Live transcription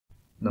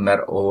nummer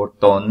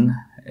 18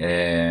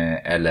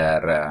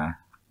 eller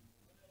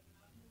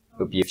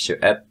uppgift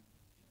 21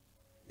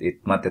 i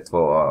matte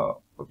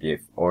 2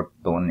 uppgift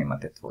 18 i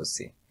matte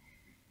 2C.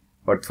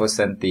 År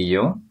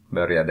 2010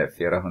 började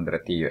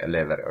 410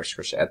 elever i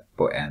årskurs 1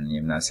 på en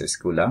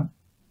gymnasieskola.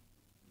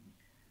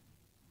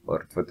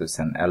 År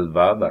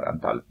 2011 var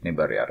antalet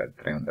nybörjare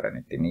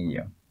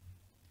 399.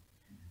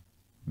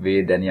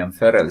 Vid en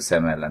jämförelse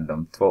mellan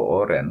de 2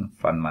 åren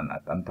fann man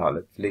att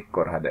antalet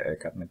flickor hade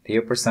ökat med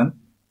 10%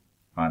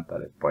 och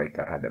antalet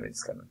pojkar hade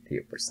minskat med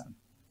 10%.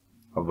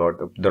 Och vårt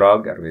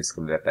uppdrag är att vi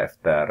skulle leta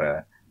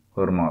efter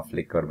hur många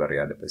flickor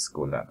började på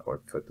skolan år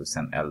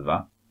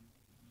 2011.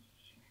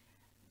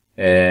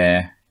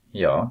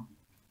 Ja.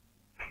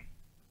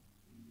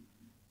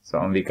 Så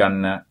om vi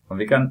kan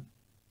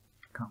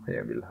kanske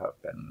jag vill ha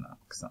penna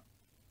också.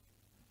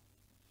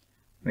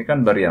 Vi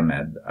kan börja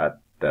med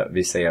att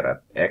vi säger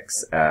att x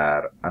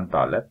är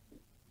antalet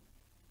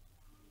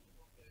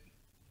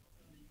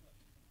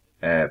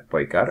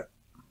pojkar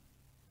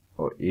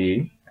och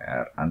y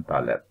är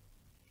antalet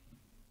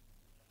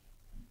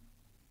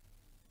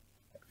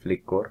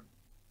flickor.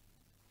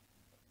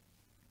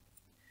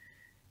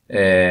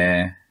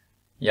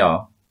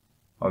 Ja,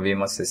 och vi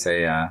måste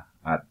säga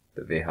att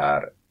vi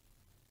har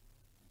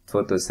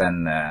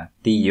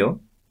 2010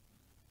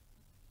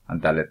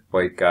 antalet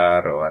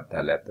pojkar och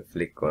antalet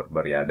flickor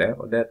började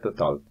och det är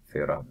totalt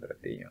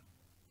 410.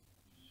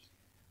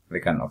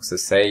 Vi kan också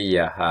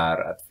säga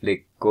här att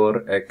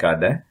flickor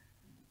ökade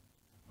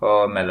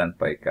och mellan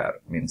pojkar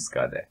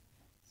minskade.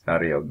 Så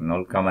har jag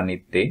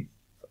 0,90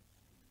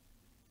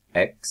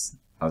 x,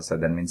 alltså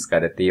den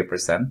minskade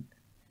 10%,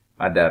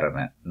 och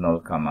därmed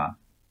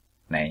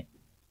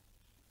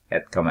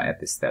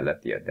 1,1 istället.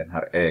 Ja, den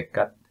har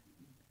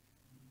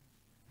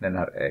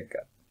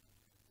ökat.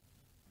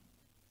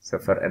 Så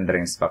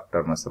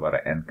förändringsfaktor måste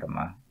vara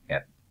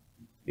 1,1.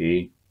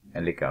 Y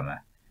är lika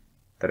med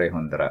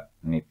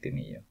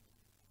 399.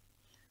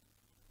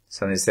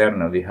 Som ni ser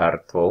nu, vi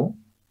har 2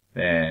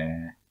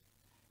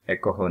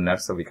 ekvationer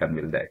så vi kan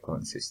bilda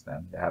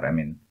ekvationsystem. Det här är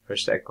min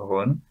första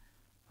ekvation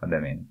och det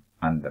är min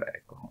andra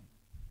ekvation.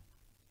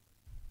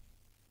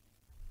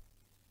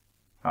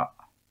 Ja,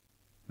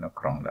 nu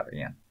krånglar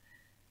igen.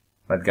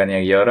 Vad kan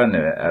jag göra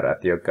nu är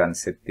att jag kan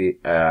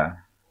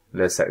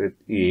lösa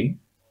ut y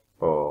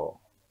på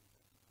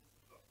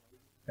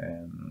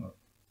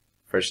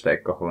första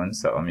ekvation.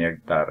 Så om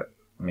jag tar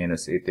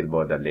minus y till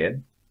båda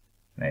led.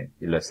 Nej,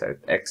 jag löser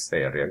ut x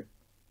säger jag.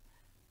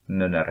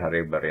 Nu när har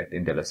jag börjat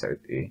inte lösa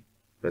ut y.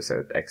 Lösa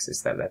ut x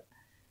istället.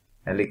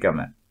 Är lika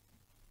med.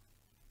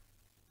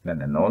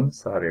 Den är 0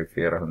 så har jag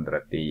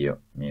 410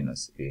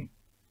 minus y.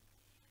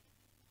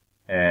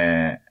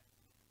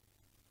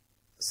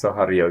 Så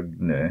har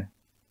jag nu.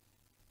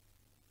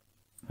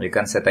 Vi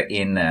kan sätta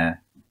in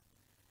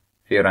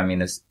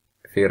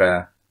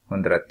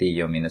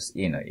 410 minus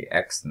y i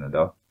x nu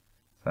då.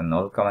 Så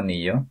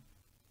 0,9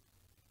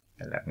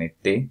 eller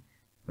 90.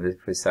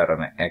 Multiplicerar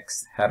med x.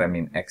 Här är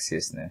min x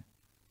just nu.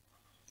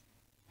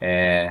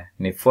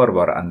 Ni får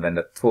bara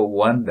använda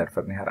 2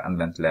 därför att ni har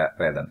använt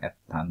redan 1.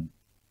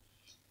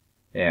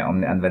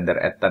 Om ni använder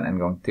 1 en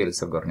gång till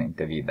så går ni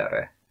inte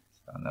vidare.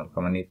 Så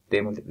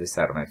 0,90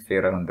 multiplicerar med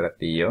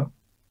 410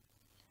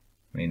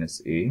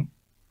 minus y.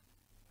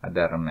 Och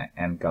därmed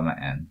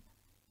 1,1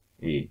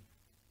 y.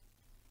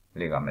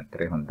 Ligger med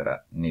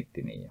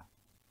 399.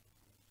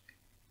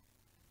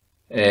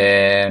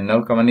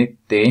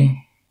 0,90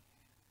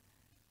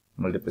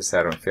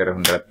 multiplicerar med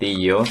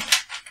 410.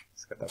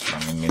 Ska ta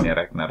fram min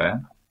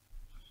miniräknare.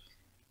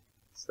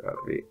 Så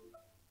har vi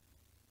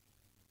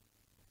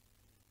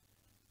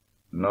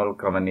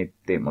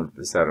 0,90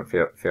 multiplicerar med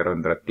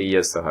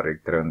 410 så har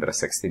jag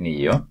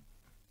 369.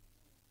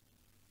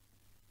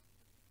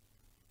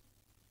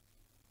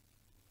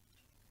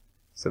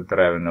 Så tar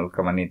jag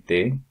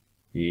 0,90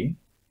 y.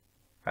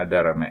 Och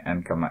därmed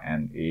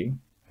 1,1 y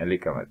är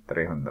lika med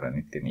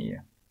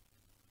 399.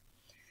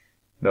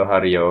 Då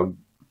har jag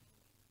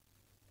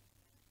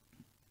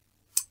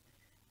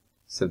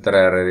så tar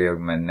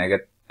jag med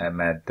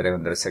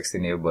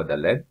 369 båda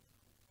led.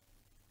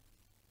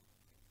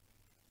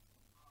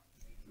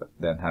 Så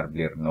den här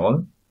blir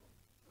 0.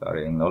 Så har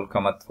jag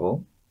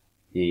 0,2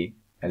 y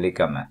är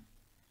lika med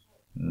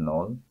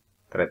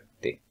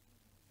 0,30.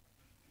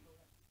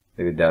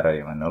 Dividerar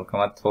jag med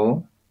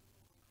 0,2.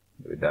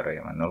 Dividerar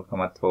jag med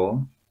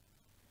 0,2.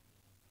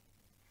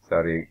 Så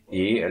har jag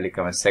y är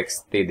lika med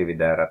 60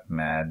 dividerat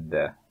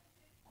med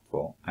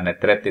 2. Nej,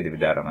 30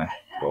 dividerat med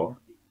 2.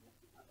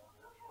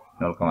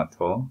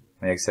 0,2.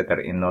 Men jag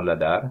sätter in 0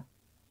 där.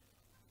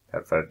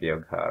 Därför att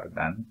jag har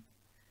den.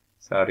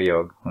 Så har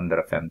jag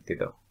 150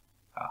 då.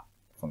 Ja,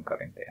 det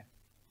funkar inte.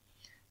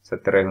 Så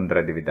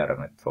 300 dividerat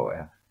med 2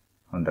 är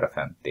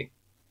 150.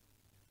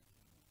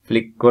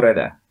 Flickor är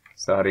det.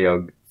 Så har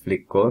jag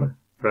flickor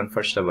från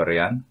första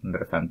början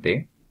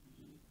 150.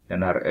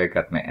 Den har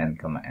ökat med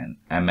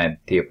 1,1. Med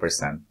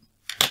 10%.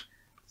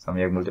 Så om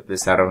jag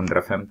multiplicerar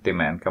 150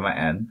 med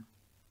 1,1.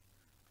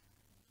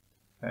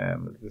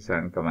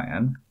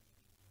 1,1.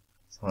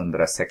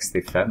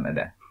 165 är det. 165 multiplicerar med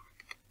 1,1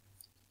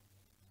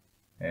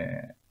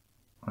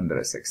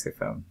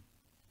 165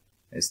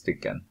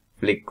 stycken.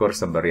 Flickor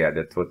som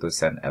började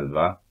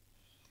 2011.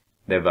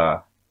 Det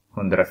var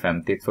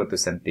 150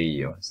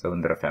 2010. Så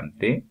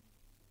 150.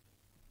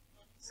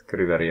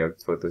 Skriver jag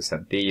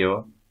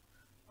 2010.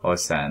 Och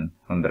sen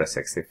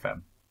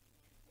 165.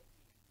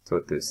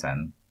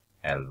 2011.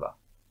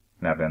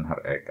 När den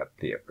har ökat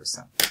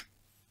 10%.